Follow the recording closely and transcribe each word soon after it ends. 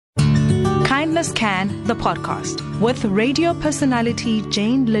Kindness Can, the podcast, with radio personality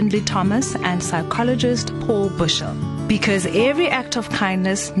Jane Lindley Thomas and psychologist Paul Bushell. Because every act of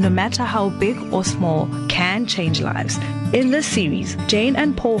kindness, no matter how big or small, can change lives. In this series, Jane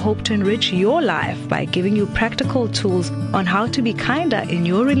and Paul hope to enrich your life by giving you practical tools on how to be kinder in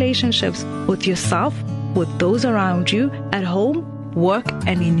your relationships with yourself, with those around you, at home, work,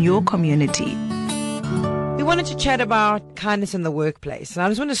 and in your community. We wanted to chat about kindness in the workplace, and I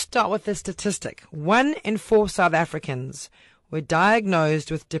just want to start with this statistic. 1 in 4 South Africans were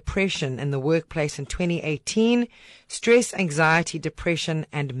diagnosed with depression in the workplace in 2018, stress, anxiety, depression,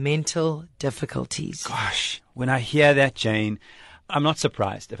 and mental difficulties. Gosh, when I hear that, Jane, I'm not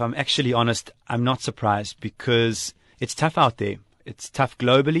surprised. If I'm actually honest, I'm not surprised because it's tough out there. It's tough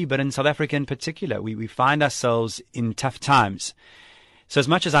globally, but in South Africa in particular, we find ourselves in tough times. So as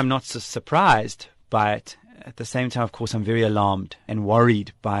much as I'm not surprised by it, at the same time, of course, I'm very alarmed and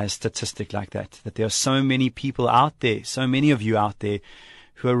worried by a statistic like that there are so many people out there, so many of you out there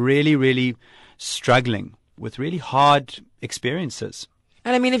who are really, really struggling with really hard experiences.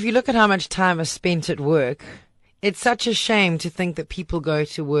 And I mean, if you look at how much time is spent at work, it's such a shame to think that people go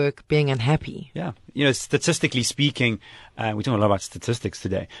to work being unhappy. Yeah. You know, statistically speaking, we're talking a lot about statistics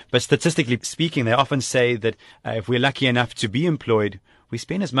today, but statistically speaking, they often say that if we're lucky enough to be employed, we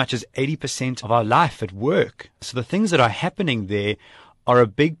spend as much as 80% of our life at work. So the things that are happening there are a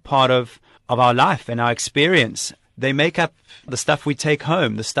big part of our life and our experience. They make up the stuff we take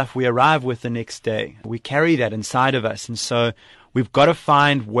home, the stuff we arrive with the next day. We carry that inside of us. And so we've got to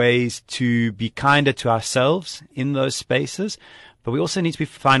find ways to be kinder to ourselves in those spaces, but we also need to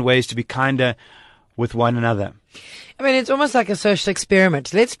find ways to be kinder with one another. I mean, it's almost like a social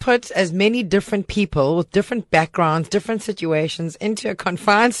experiment. Let's put as many different people with different backgrounds, different situations into a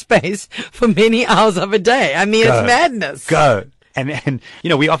confined space for many hours of a day. I mean, it's madness. Go. And you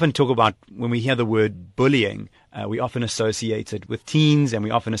know, we often talk about, when we hear the word bullying, we often associate it with teens and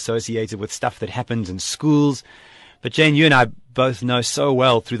we often associate it with stuff that happens in schools. But Jane, you and I both know so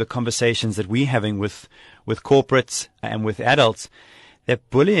well through the conversations that we're having with corporates and with adults that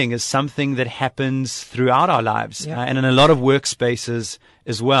bullying is something that happens throughout our lives and in a lot of workspaces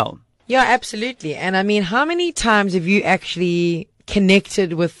as well. Yeah, absolutely. And I mean, how many times have you actually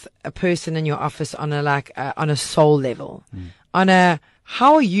connected with a person in your office on a soul level, on a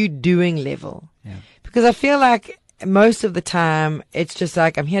how are you doing level? Yeah. Because I feel like most of the time it's just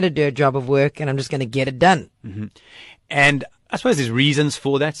like, I'm here to do a job of work and I'm just going to get it done. Mm-hmm. And I suppose there's reasons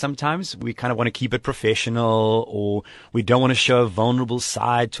for that sometimes. We kind of want to keep it professional, or we don't want to show a vulnerable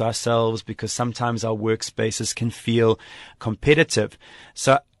side to ourselves because sometimes our workspaces can feel competitive.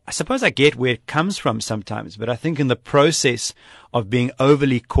 So I suppose I get where it comes from sometimes, but I think in the process of being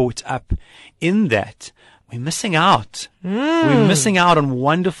overly caught up in that, we're missing out. We're missing out on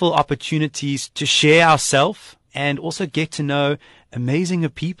wonderful opportunities to share ourselves and also get to know amazing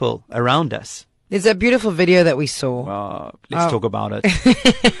people around us. There's a beautiful video that we saw. Let's talk about it.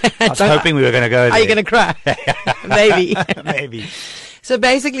 I was hoping we were going to go there. Are you going to cry? Maybe. Maybe. So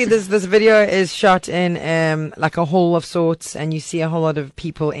basically, this video is shot in like a hall of sorts, and you see a whole lot of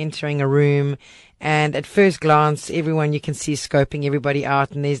people entering a room. And at first glance, everyone you can see scoping everybody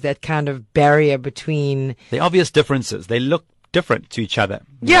out, and there's that kind of barrier between the obvious differences. They look different to each other.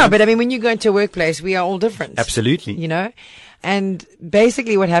 Yeah, but I mean, when you go into a workplace, we are all different. Absolutely. You know? And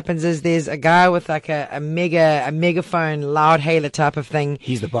basically what happens is there's a guy with like a megaphone, loud hailer type of thing.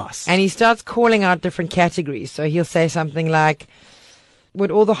 He's the boss. And he starts calling out different categories. So he'll say something like,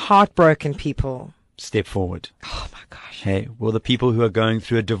 would all the heartbroken people step forward? Oh my gosh. Hey, will the people who are going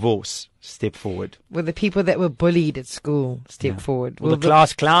through a divorce step forward? Will the people that were bullied at school step forward? Will the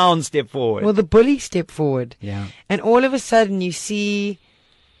class clown step forward? Will the bully step forward? Yeah. And all of a sudden you see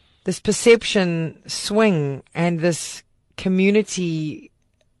this perception swing and this community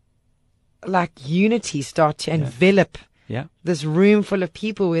like unity start to envelop this room full of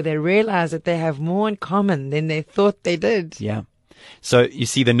people where they realize that they have more in common than they thought they did. Yeah. So you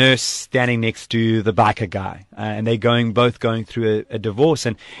see the nurse standing next to the biker guy, and they're both going through a divorce.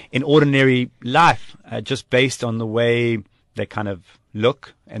 And in ordinary life, just based on the way they kind of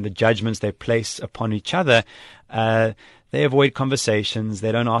look and the judgments they place upon each other, they avoid conversations.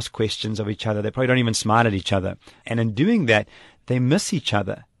 They don't ask questions of each other. They probably don't even smile at each other. And in doing that, they miss each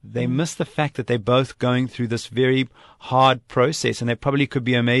other. They miss the fact that they're both going through this very hard process, and they probably could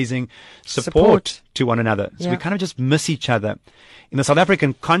be amazing support to one another. So we kind of just miss each other. In the South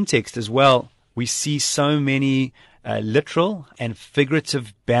African context as well, we see so many literal and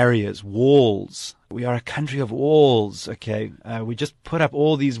figurative barriers, walls. We are a country of walls, okay? We just put up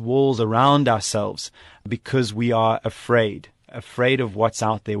all these walls around ourselves because we are afraid. afraid of what's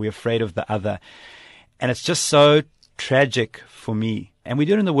out there. We're afraid of the other. And it's just so tragic for me. And we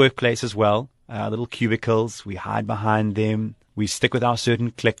do it in the workplace as well. Little cubicles, we hide behind them. We stick with our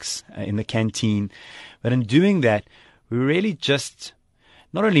certain cliques in the canteen. But in doing that, we really just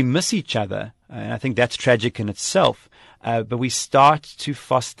not only miss each other, and I think that's tragic in itself, but we start to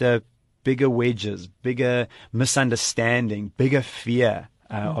foster bigger wedges, bigger misunderstanding, bigger fear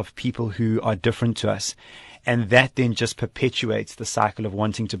of people who are different to us. And that then just perpetuates the cycle of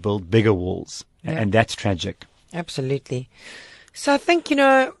wanting to build bigger walls. Yeah. And that's tragic. Absolutely. So I think,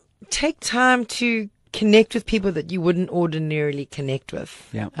 take time to connect with people that you wouldn't ordinarily connect with.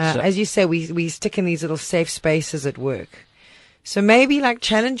 Yeah. As you say, we stick in these little safe spaces at work. So maybe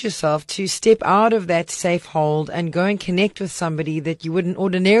challenge yourself to step out of that safe hold and go and connect with somebody that you wouldn't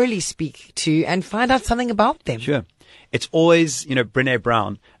ordinarily speak to and find out something about them. Sure. It's always, Brené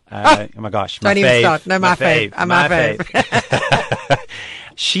Brown. Oh my gosh. Don't even start. No, my fave. My fave.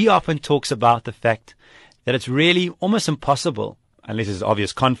 She often talks about the fact that it's really almost impossible, unless there's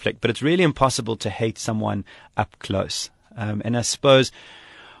obvious conflict, but it's really impossible to hate someone up close. And I suppose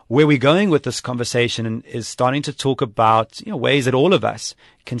where we're going with this conversation is starting to talk about ways that all of us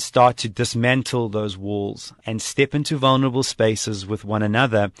can start to dismantle those walls and step into vulnerable spaces with one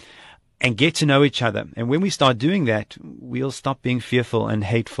another and get to know each other. And when we start doing that, we'll stop being fearful and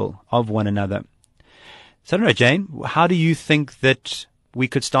hateful of one another. So I don't know, Jane, how do you think that we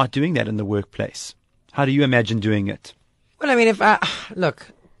could start doing that in the workplace? How do you imagine doing it? Well, I mean,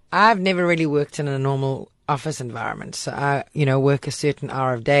 I've never really worked in a normal office environment. So I, work a certain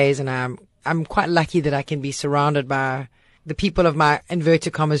hour of days, and I'm quite lucky that I can be surrounded by the people of my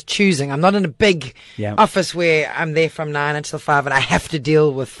inverted commas choosing. I'm not in a big office where I'm there from 9 until 5 and I have to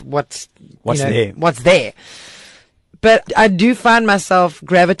deal with what's there. But I do find myself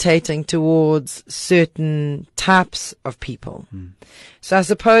gravitating towards certain types of people. So I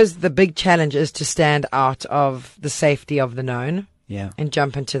suppose the big challenge is to stand out of the safety of the known and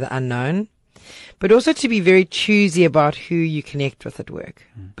jump into the unknown. But also to be very choosy about who you connect with at work,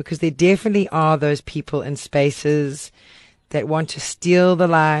 because there definitely are those people in spaces that want to steal the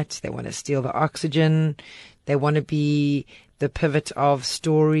light, they want to steal the oxygen, they want to be the pivot of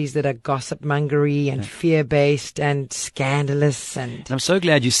stories that are gossip-mongery and fear-based and scandalous. And I'm so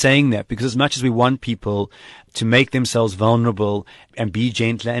glad you're saying that, because as much as we want people to make themselves vulnerable and be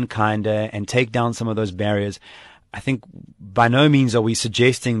gentler and kinder and take down some of those barriers, I think by no means are we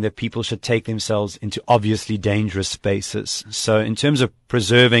suggesting that people should take themselves into obviously dangerous spaces. So in terms of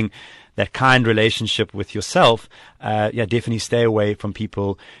preserving that kind relationship with yourself, definitely stay away from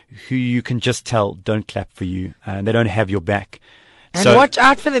people who you can just tell don't clap for you and they don't have your back. And watch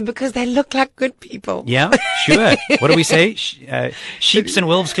out for them, because they look like good people. Yeah, sure. What do we say? Sheep's and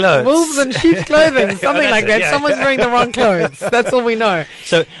wolves' clothes. Wolves and sheep's clothing, something like that. Yeah. Someone's wearing the wrong clothes. That's all we know.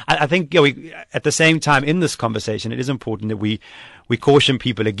 So I think we, at the same time in this conversation, it is important that we caution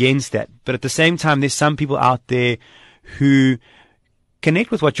people against that. But at the same time, there's some people out there who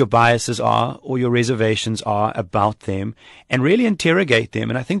connect with what your biases are or your reservations are about them and really interrogate them.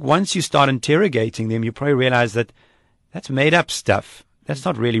 And I think once you start interrogating them, you probably realize that that's made up stuff. That's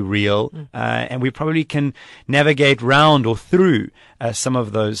not really real. And we probably can navigate round or through some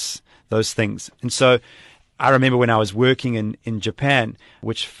of those things. And so I remember when I was working in Japan,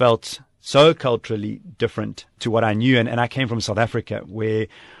 which felt so culturally different to what I knew. And I came from South Africa, where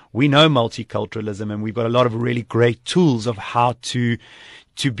we know multiculturalism and we've got a lot of really great tools of how to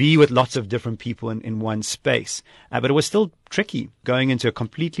be with lots of different people in one space. But it was still tricky going into a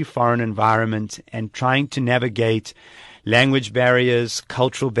completely foreign environment and trying to navigate language barriers,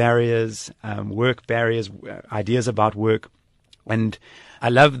 cultural barriers, work barriers, ideas about work. And I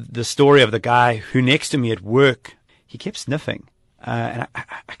love the story of the guy who next to me at work, he kept sniffing. And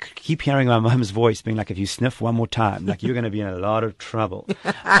I keep hearing my mum's voice being like, if you sniff one more time, you're going to be in a lot of trouble.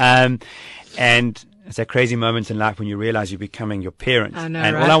 And it's that crazy moment in life when you realize you're becoming your parent. I know,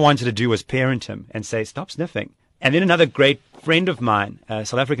 and right? all I wanted to do was parent him and say, stop sniffing. And then another great friend of mine, a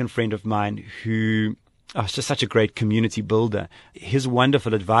South African friend of mine who is just such a great community builder. His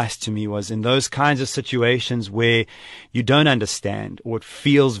wonderful advice to me was, in those kinds of situations where you don't understand or it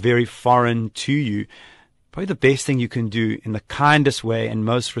feels very foreign to you, probably the best thing you can do in the kindest way and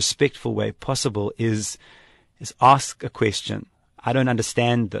most respectful way possible is ask a question. I don't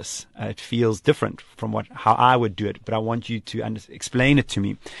understand this. It feels different from how I would do it, but I want you to explain it to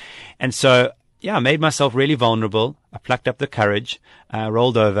me. And so, I made myself really vulnerable. I plucked up the courage,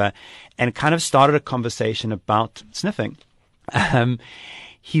 rolled over, and kind of started a conversation about sniffing.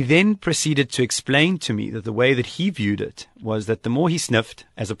 He then proceeded to explain to me that the way that he viewed it was that the more he sniffed,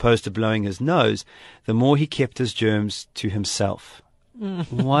 as opposed to blowing his nose, the more he kept his germs to himself.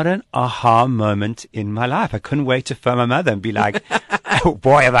 What an aha moment in my life. I couldn't wait to phone my mother and be like, oh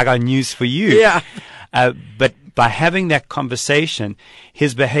boy, have I got news for you. Yeah. But by having that conversation,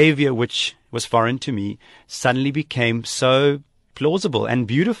 his behavior, which was foreign to me, suddenly became so plausible and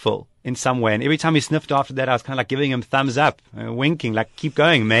beautiful in some way. And every time he sniffed after that, I was kind of like giving him thumbs up, winking, like, keep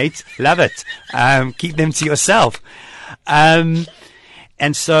going, mate. Love it. Keep them to yourself. And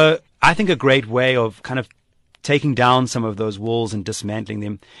so I think a great way of kind of taking down some of those walls and dismantling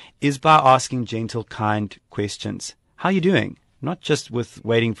them is by asking gentle, kind questions. How are you doing? Not just with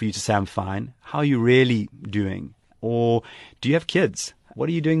waiting for you to say I'm fine. How are you really doing? Or do you have kids? What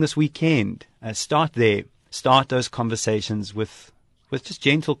are you doing this weekend? Start there. Start those conversations with just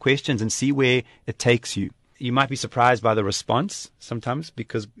gentle questions and see where it takes you. You might be surprised by the response sometimes,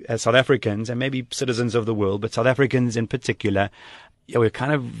 because as South Africans, and maybe citizens of the world, but South Africans in particular, we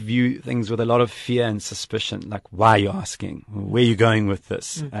kind of view things with a lot of fear and suspicion. Like, why are you asking? Where are you going with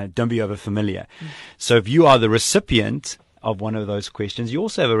this? Don't be over familiar. So if you are the recipient of one of those questions, you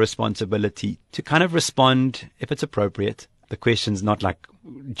also have a responsibility to kind of respond if it's appropriate. The question's not like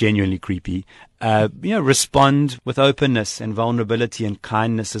genuinely creepy. Respond with openness and vulnerability and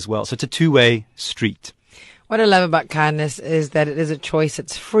kindness as well. So it's a two-way street. What I love about kindness is that it is a choice.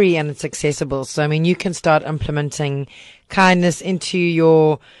 It's free and it's accessible. So, I mean, you can start implementing kindness into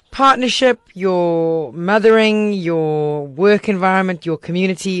your partnership, your mothering, your work environment, your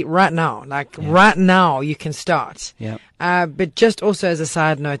community right now. Right now you can start. Yeah. But just also as a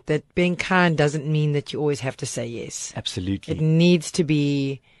side note, that being kind doesn't mean that you always have to say yes. Absolutely. It needs to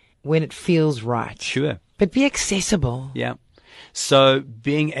be when it feels right. Sure. But be accessible. Yeah. So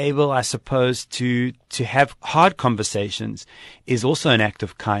being able, I suppose, to have hard conversations is also an act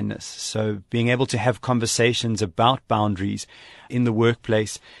of kindness. So being able to have conversations about boundaries in the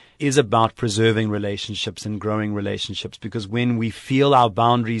workplace is about preserving relationships and growing relationships, because when we feel our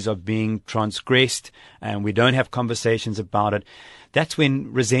boundaries are being transgressed and we don't have conversations about it, that's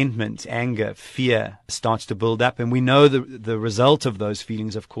when resentment, anger, fear starts to build up. And we know the result of those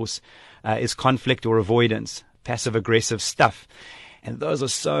feelings, of course, is conflict or avoidance. Passive-aggressive stuff. And those are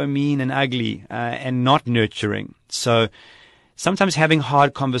so mean and ugly and not nurturing. So sometimes having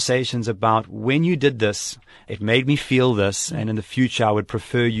hard conversations about, when you did this, it made me feel this, and in the future I would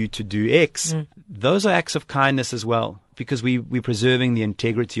prefer you to do X. Those are acts of kindness as well, because we're preserving the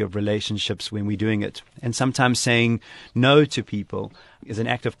integrity of relationships when we're doing it. And sometimes saying no to people is an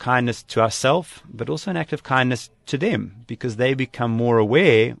act of kindness to ourselves, but also an act of kindness to them, because they become more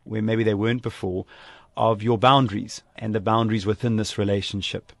aware, where maybe they weren't before, of your boundaries and the boundaries within this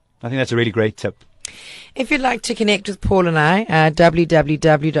relationship. I think that's a really great tip. If you'd like to connect with Paul and I,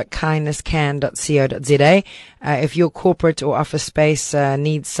 www.kindnesscan.co.za. If your corporate or office space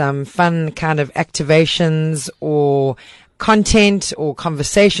needs some fun kind of activations or content or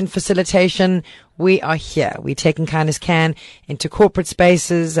conversation facilitation, we are here. We're taking Kindness Can into corporate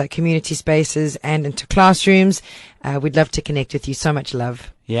spaces, community spaces, and into classrooms. We'd love to connect with you. So much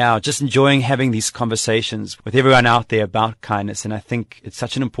love. Yeah, just enjoying having these conversations with everyone out there about kindness. And I think it's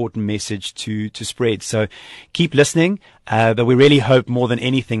such an important message to spread. So keep listening. But we really hope more than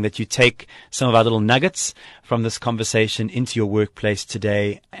anything that you take some of our little nuggets from this conversation into your workplace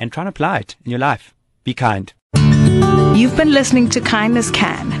today and try and apply it in your life. Be kind. You've been listening to Kindness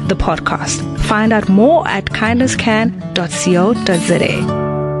Can, the podcast. Find out more at kindnesscan.co.za.